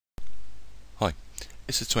Hi,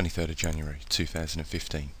 it's the 23rd of January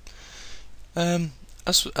 2015.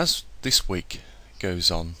 As this week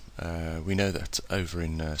goes on, we know that over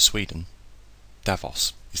in Sweden,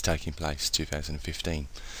 Davos is taking place 2015,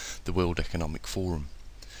 the World Economic Forum.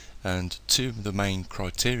 And two of the main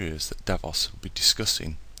criteria that Davos will be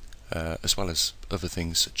discussing, as well as other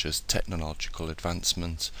things such as technological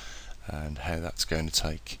advancement and how that's going to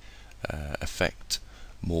take effect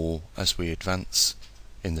more as we advance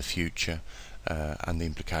in the future, and the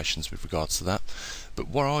implications with regards to that. But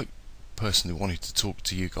what I personally wanted to talk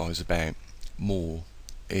to you guys about more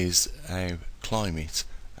is how climate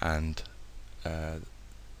and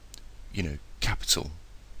capital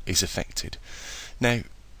is affected. Now,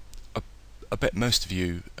 I bet most of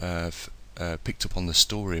you have picked up on the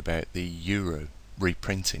story about the euro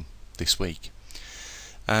reprinting this week,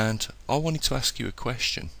 and I wanted to ask you a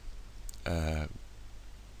question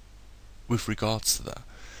with regards to that,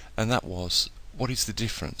 and that was, what is the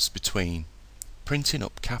difference between printing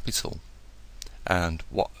up capital and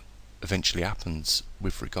what eventually happens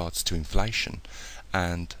with regards to inflation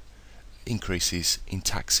and increases in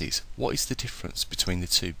taxes? What is the difference between the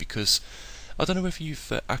two? Because I don't know if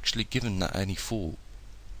you've actually given that any thought.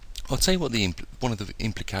 I'll tell you what one of the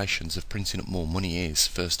implications of printing up more money is,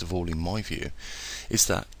 first of all, in my view, is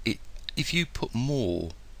that if you put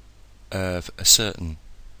more of a certain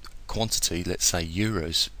quantity, let's say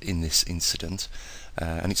euros in this incident,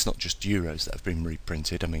 and it's not just euros that have been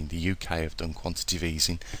reprinted. I mean, the UK have done quantitative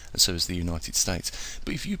easing, and so has the United States.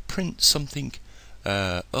 But if you print something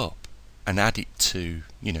up and add it to,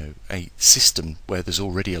 a system where there's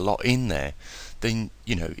already a lot in there, then,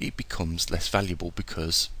 it becomes less valuable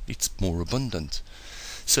because it's more abundant.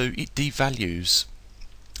 So it devalues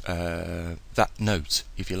that note,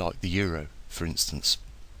 if you like, the euro, for instance.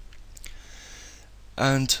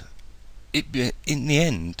 And in the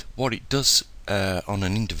end, what it does on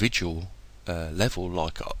an individual level,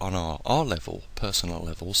 like on our level, personal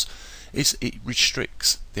levels, is it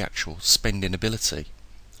restricts the actual spending ability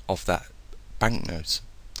of that banknote,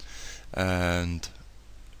 and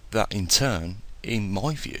that in turn, in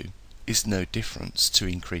my view, is no difference to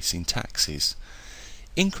increasing taxes.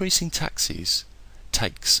 Increasing taxes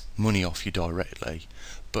takes money off you directly,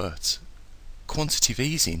 but quantitative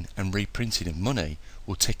easing and reprinting of money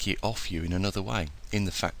will take it off you in another way, in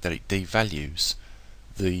the fact that it devalues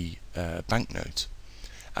the banknote,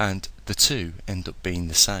 and the two end up being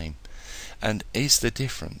the same. And is the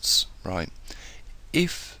difference, right?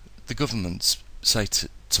 If the governments say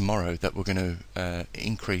tomorrow that we're going to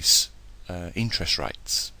increase interest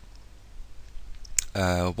rates,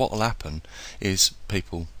 what will happen is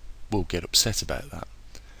people will get upset about that,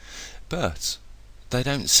 but they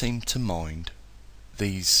don't seem to mind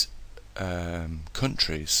these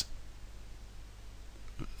countries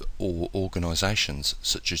or organisations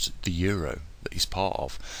such as the euro that he's part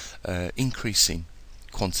of increasing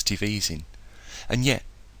quantitative easing, and yet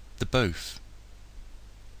the both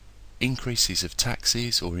increases of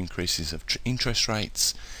taxes or increases of interest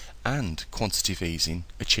rates and quantitative easing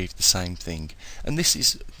achieve the same thing. And this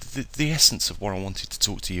is the essence of what I wanted to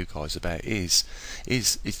talk to you guys about, is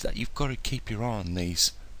that you've got to keep your eye on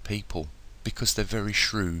these people, because they're very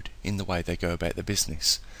shrewd in the way they go about their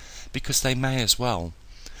business, because they may as well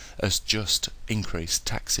as just increased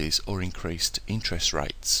taxes or increased interest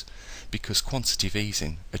rates, because quantitative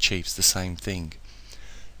easing achieves the same thing.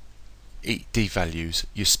 It devalues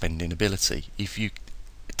your spending ability. If you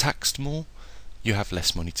taxed more, you have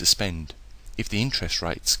less money to spend. If the interest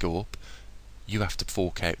rates go up, you have to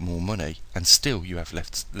fork out more money, and still you have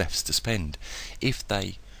less to spend. If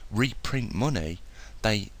they reprint money,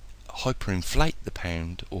 they hyperinflate the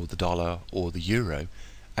pound or the dollar or the euro,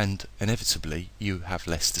 and inevitably you have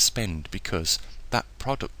less to spend, because that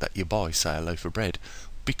product that you buy, say a loaf of bread,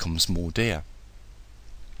 becomes more dear.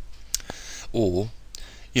 Or,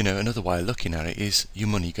 another way of looking at it is your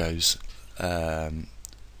money goes,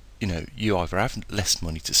 you either have less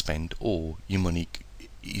money to spend, or your money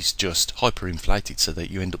is just hyperinflated so that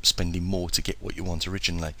you end up spending more to get what you want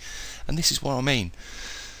originally. And this is what I mean.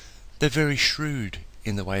 They're very shrewd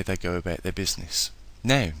in the way they go about their business.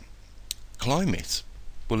 Now, climate,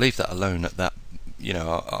 we'll leave that alone at that.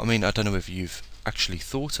 I mean, I don't know if you've actually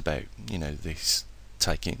thought about, this,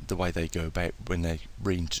 taking the way they go about when they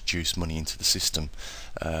reintroduce money into the system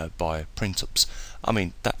by print-ups. I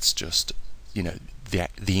mean, that's just,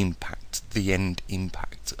 the impact, the end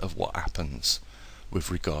impact of what happens with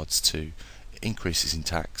regards to increases in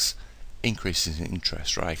tax, increases in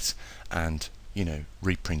interest rate, and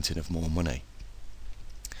reprinting of more money.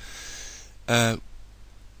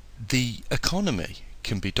 The economy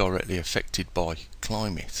can be directly affected by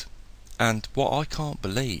climate, And what I can't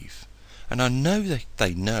believe, and I know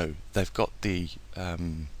they know they've got the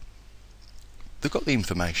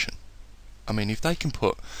information. I mean, if they can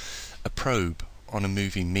put a probe on a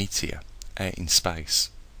moving meteor out in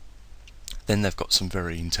space, then they've got some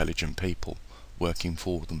very intelligent people working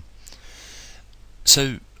for them.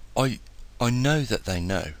 So I know that they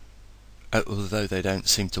know, although they don't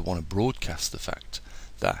seem to want to broadcast the fact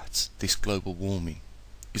that this global warming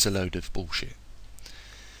is a load of bullshit.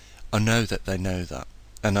 I know that they know that,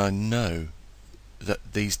 and I know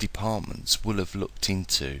that these departments will have looked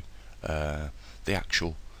into the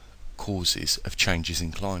actual causes of changes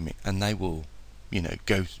in climate, and they will,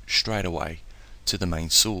 go straight away to the main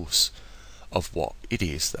source of what it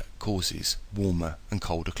is that causes warmer and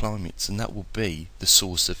colder climates, and that will be the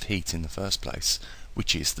source of heat in the first place,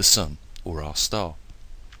 which is the sun, or our star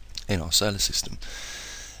in our solar system.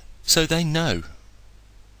 So they know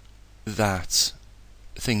that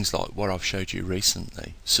things like what I've showed you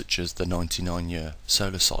recently, such as the 99-year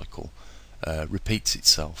solar cycle, repeats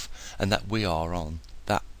itself, and that we are on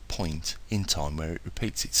that point in time where it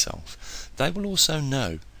repeats itself. They will also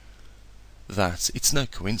know that it's no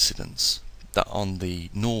coincidence that on the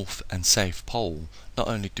North and South Pole, not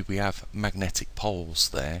only do we have magnetic poles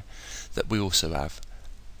there, that we also have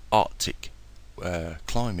Arctic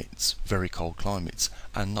climates, very cold climates,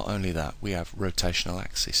 and not only that, we have rotational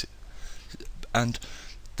axis. And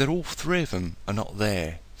they're all three of them are not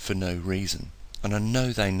there for no reason, and I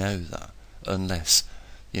know they know that, unless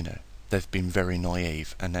they've been very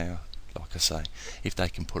naive. And now, like I say, if they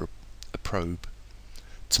can put a probe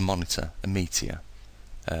to monitor a meteor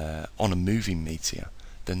on a moving meteor,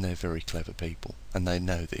 then they're very clever people, and they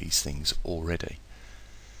know these things already.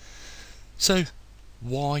 So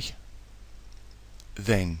why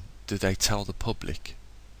then do they tell the public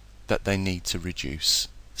that they need to reduce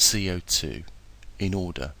CO2 in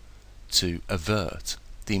order to avert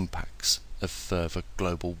the impacts of further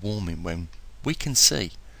global warming, when we can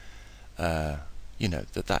see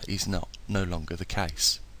that is no longer the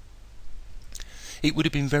case? It would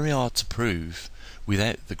have been very hard to prove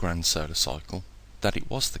without the grand solar cycle that it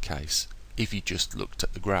was the case if you just looked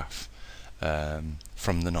at the graph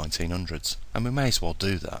from the 1900s, and we may as well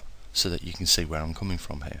do that so that you can see where I'm coming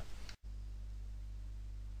from here.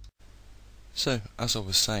 So, as I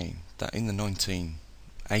was saying, that in the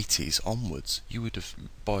 1980s onwards, you would have,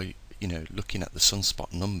 by looking at the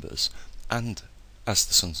sunspot numbers, and as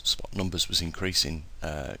the sunspot numbers was increasing,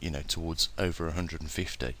 towards over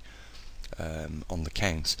 150 on the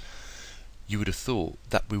count, you would have thought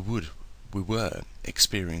that we were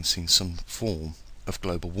experiencing some form of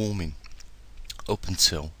global warming up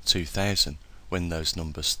until 2000, when those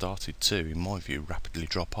numbers started to, in my view, rapidly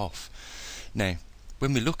drop off. Now,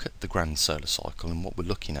 when we look at the grand solar cycle, and what we're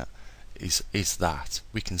looking at is that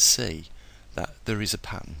we can see that there is a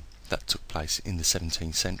pattern that took place in the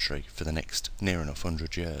 17th century for the next near enough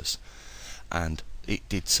 100 years, and it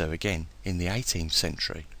did so again in the 18th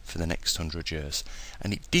century for the next 100 years,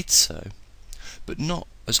 and it did so, but not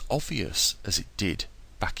as obvious as it did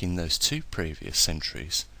back in those two previous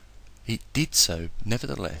centuries. It did so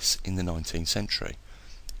nevertheless in the 19th century,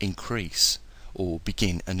 increase or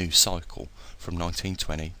begin a new cycle from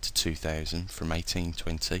 1920 to 2000, from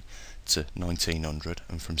 1820 to 1900,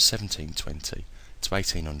 and from 1720 to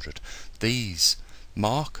 1800. These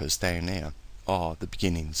markers down here are the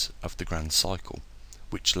beginnings of the grand cycle,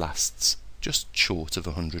 which lasts just short of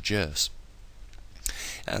 100 years.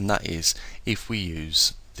 And that is, if we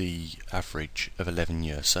use the average of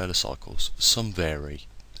 11-year solar cycles. Some vary,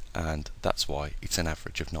 and that's why it's an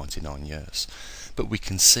average of 99 years. But we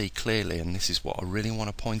can see clearly, and this is what I really want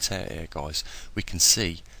to point out here, guys, we can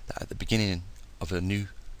see that at the beginning of a new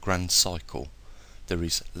grand cycle there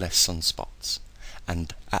is less sunspots,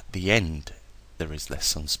 and at the end there is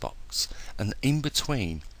less sunspots, and in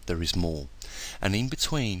between there is more, and in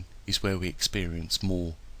between is where we experience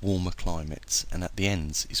more warmer climates, and at the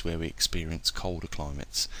ends is where we experience colder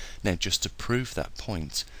climates. Now, just to prove that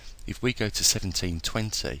point, if we go to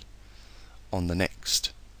 1720 on the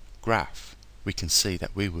next graph, we can see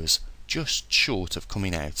that we was just short of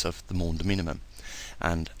coming out of the Maunder minimum,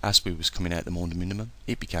 and as we was coming out the Maunder minimum,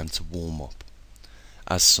 it began to warm up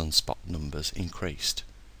as sunspot numbers increased.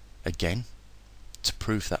 Again, to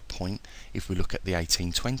prove that point, if we look at the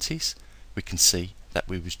 1820s, we can see that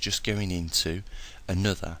we was just going into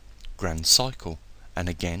another grand cycle, and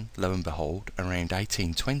again, lo and behold, around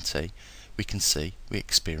 1820 we can see we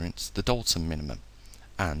experienced the Dalton minimum,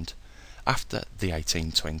 and after the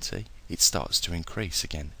 1820 it starts to increase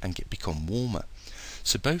again and become warmer.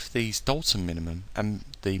 So both these Dalton minimum and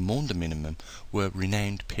the Maunder minimum were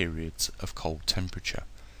renowned periods of cold temperature.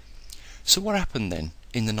 So what happened then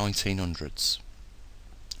in the 1900s?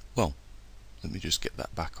 Well, let me just get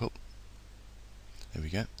that back up. There we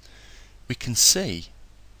go. We can see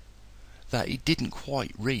that it didn't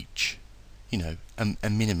quite reach, a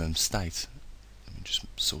minimum state. Let me just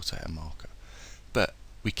sort out a marker. But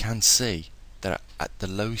we can see that at the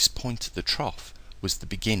lowest point of the trough was the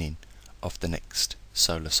beginning of the next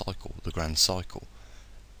solar cycle, the grand cycle.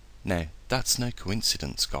 Now, that's no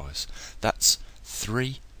coincidence, guys. That's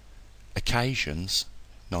 3 occasions.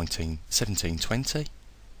 1720,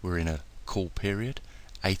 we're in a cool period.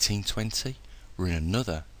 1820, we're in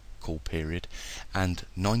another cool period. And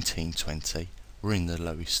 1920, we're in the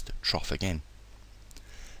lowest trough again.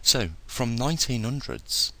 So, from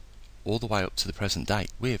 1900s all the way up to the present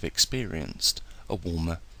date, we have experienced a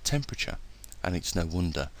warmer temperature. And it's no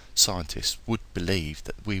wonder scientists would believe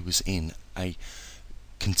that we was in a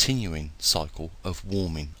continuing cycle of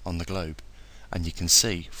warming on the globe. And you can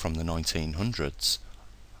see from the 1900s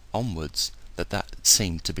onwards that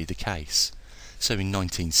seemed to be the case. So in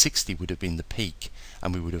 1960 would have been the peak,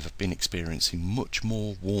 and we would have been experiencing much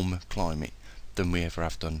more warmer climate than we ever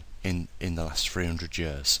have done in the last 300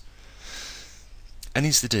 years. And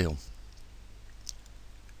here's the deal.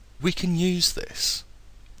 We can use this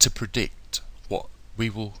to predict what we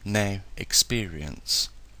will now experience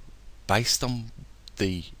based on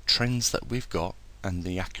the trends that we've got and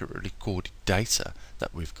the accurately recorded data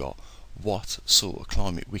that we've got, what sort of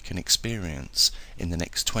climate we can experience in the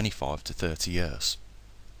next 25 to 30 years.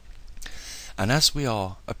 And as we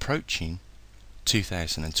are approaching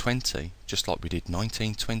 2020, just like we did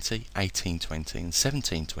 1920, 1820 and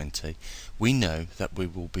 1720, we know that we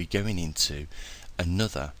will be going into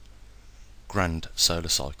another grand solar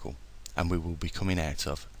cycle, and we will be coming out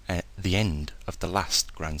of the end of the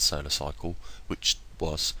last grand solar cycle, which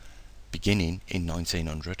was beginning in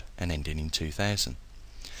 1900 and ending in 2000.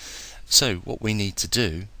 So what we need to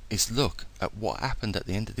do is look at what happened at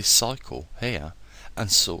the end of this cycle here,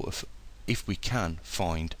 and sort of, if we can,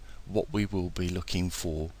 find what we will be looking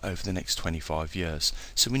for over the next 25 years.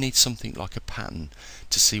 So we need something like a pattern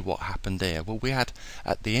to see what happened there. Well, we had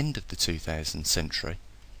at the end of the 19th century,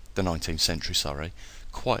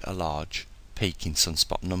 quite a large peak in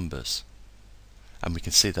sunspot numbers, and we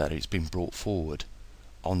can see that it's been brought forward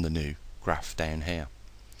on the new graph down here.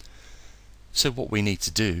 So what we need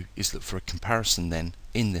to do is look for a comparison then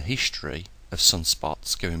in the history of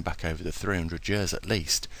sunspots going back over the 300 years at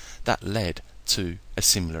least that led to a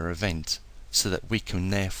similar event, so that we can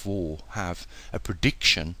therefore have a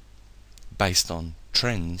prediction based on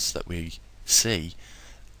trends that we see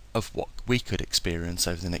of what we could experience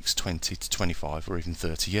over the next 20 to 25 or even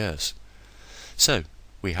 30 years. So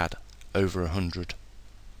we had over 100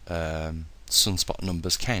 sunspot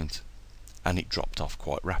numbers count, and it dropped off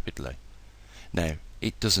quite rapidly. Now,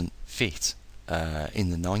 it doesn't fit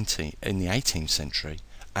in the 18th century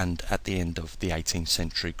and at the end of the 18th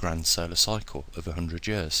century grand solar cycle of 100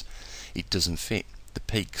 years. It doesn't fit. The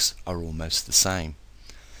peaks are almost the same.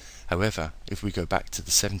 However, if we go back to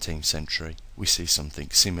the 17th century, we see something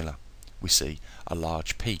similar. We see a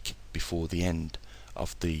large peak before the end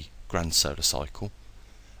of the grand solar cycle,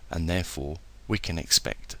 and therefore we can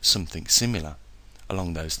expect something similar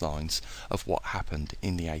along those lines of what happened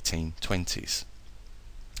in the 1820s.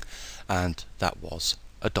 And that was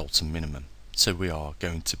a Dalton minimum. So we are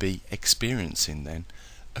going to be experiencing then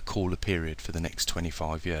a cooler period for the next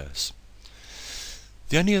 25 years.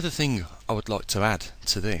 The only other thing I would like to add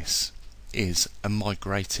to this is a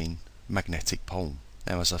migrating magnetic pole.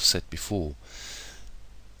 Now, as I've said before,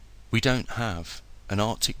 we don't have an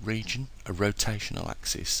Arctic region, a rotational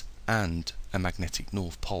axis, and a magnetic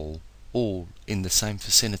north pole all in the same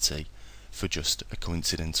vicinity for just a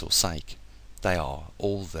coincidental sake. They are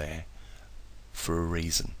all there for a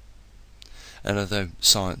reason. And although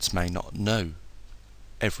science may not know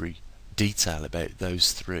every detail about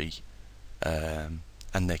those three and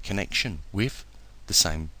their connection with the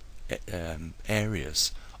same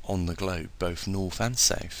areas on the globe, both north and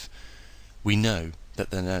south, we know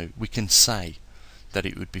that they know. We can say that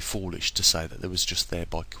it would be foolish to say that they was just there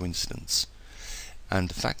by coincidence. And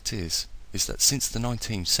the fact is that since the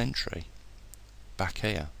 19th century, back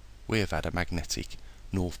here, we have had a magnetic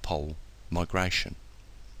North Pole migration.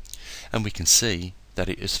 And we can see that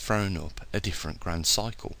it has thrown up a different grand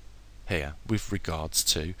cycle here with regards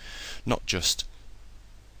to not just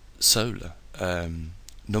solar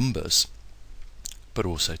numbers, but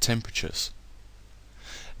also temperatures.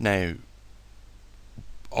 Now,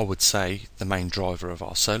 I would say the main driver of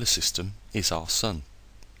our solar system is our sun,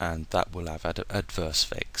 and that will have adverse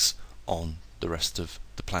effects on the rest of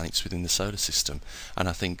the planets within the solar system. And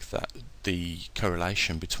I think that the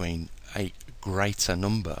correlation between a greater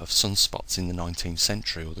number of sunspots in the 19th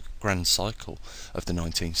century, or the grand cycle of the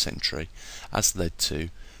 19th century, has led to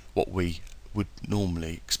what we would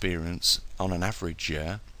normally experience on an average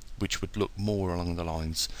year, which would look more along the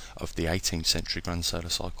lines of the 18th century grand solar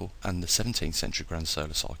cycle and the 17th century grand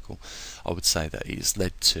solar cycle. I would say that it has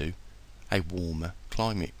led to a warmer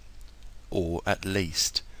climate, or at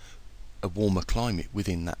least a warmer climate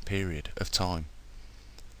within that period of time.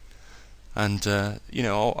 And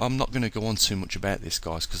I'm not going to go on too much about this,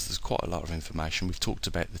 guys, because there's quite a lot of information. We've talked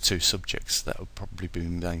about the two subjects that will probably be the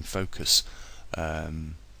main focus,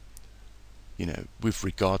 with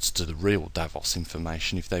regards to the real Davos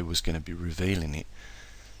information. If they was going to be revealing it,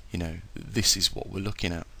 this is what we're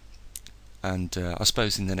looking at. And I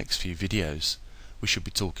suppose in the next few videos we should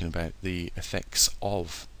be talking about the effects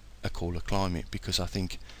of a cooler climate, because I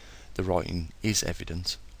think the writing is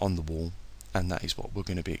evident on the wall, and that is what we're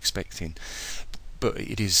going to be expecting. But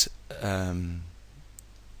it is, the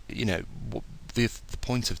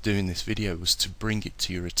point of doing this video was to bring it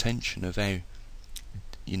to your attention of how,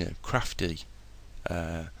 crafty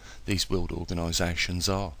these world organisations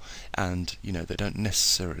are, and they don't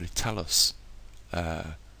necessarily tell us,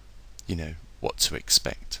 what to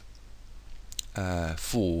expect,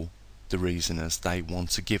 for the reason as they want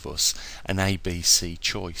to give us an ABC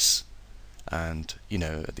choice. And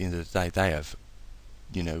at the end of the day, they have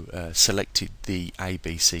selected the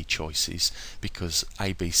ABC choices because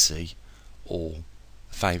ABC all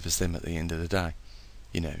favours them at the end of the day.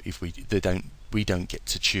 If we don't get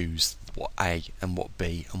to choose what A and what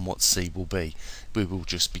B and what C will be. We will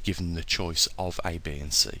just be given the choice of A, B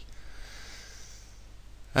and C.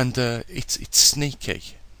 And it's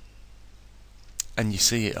sneaky, and you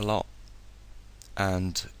see it a lot.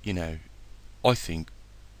 And I think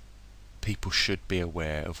people should be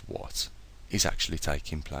aware of what is actually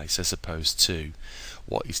taking place, as opposed to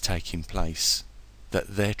what is taking place that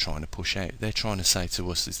they're trying to push out. They're trying to say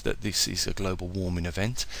to us is that this is a global warming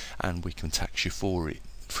event and we can tax you for it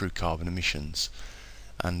through carbon emissions.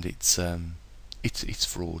 And it's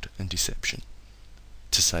fraud and deception,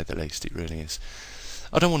 to say the least. It really is.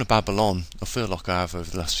 I don't want to babble on. I feel like I have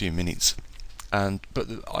over the last few minutes, but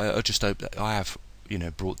I just hope that I have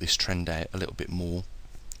brought this trend out a little bit more,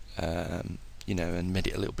 and made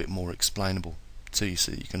it a little bit more explainable to you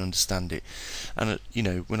so that you can understand it. And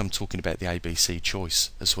when I'm talking about the ABC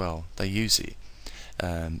choice as well, they use it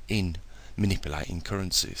in manipulating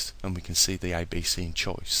currencies, and we can see the ABC in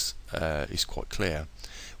choice is quite clear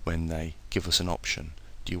when they give us an option.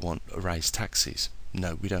 Do you want to raise taxes?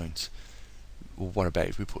 No, we don't. Well, what about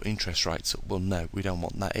if we put interest rates up? Well, no, we don't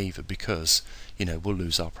want that either, because we'll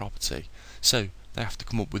lose our property. So they have to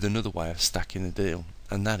come up with another way of stacking the deal,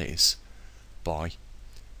 and that is by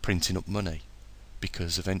printing up money,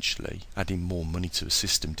 because eventually adding more money to a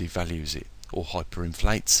system devalues it or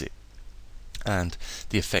hyperinflates it, and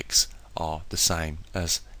the effects are the same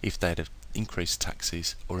as if they'd have increased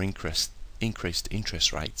taxes or increased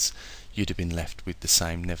interest rates. You'd have been left with the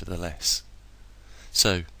same nevertheless.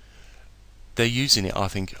 So they're using it. I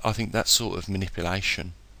think that sort of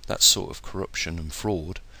manipulation, that sort of corruption and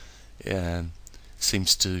fraud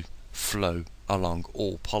seems to flow along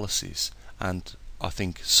all policies, and I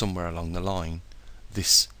think somewhere along the line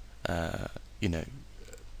this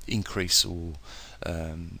increase or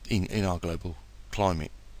in our global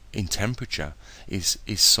climate in temperature is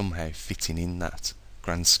somehow fitting in that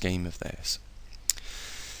grand scheme of theirs.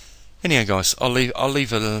 Anyhow, guys, I'll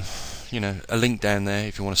leave a link down there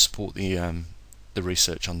if you want to support the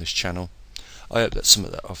research on this channel. I hope that some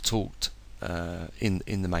of that I've talked in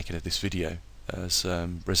the making of this video has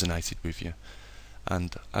resonated with you.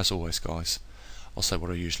 And as always, guys, I'll say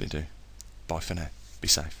what I usually do. Bye for now. Be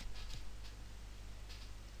safe.